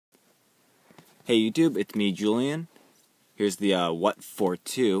Hey YouTube, it's me Julian. Here's the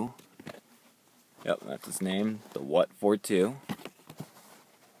What-4-2. Yep, that's its name, the What-4-2.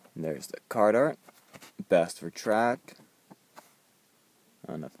 And there's the card art. Best for track.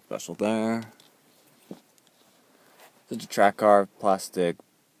 Nothing special there. It's a track car, plastic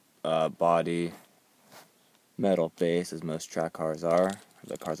body, metal base, as most track cars are.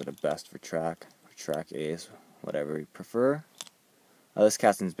 The cars are the best for track A's, whatever you prefer. This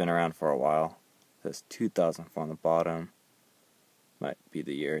casting's been around for a while. It says 2004 on the bottom. Might be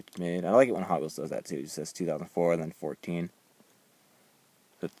the year it's made. I like it when Hot Wheels does that too. It just says 2004 and then 14.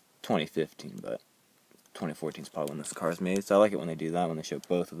 So it's 2015, but 2014 is probably when this car is made. So I like it when they do that, when they show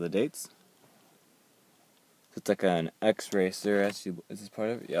both of the dates. So it's like an X-Racer. Is this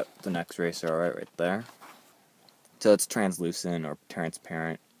part of it? Yep, it's an X-Racer, alright, right there. So it's translucent or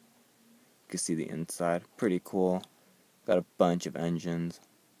transparent. You can see the inside. Pretty cool. Got a bunch of engines.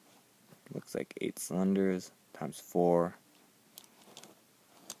 Looks like 8 cylinders times 4.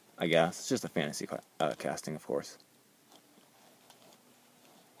 I guess. It's just a fantasy casting, of course.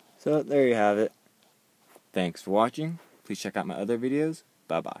 So there you have it. Thanks for watching. Please check out my other videos.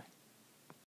 Bye-bye.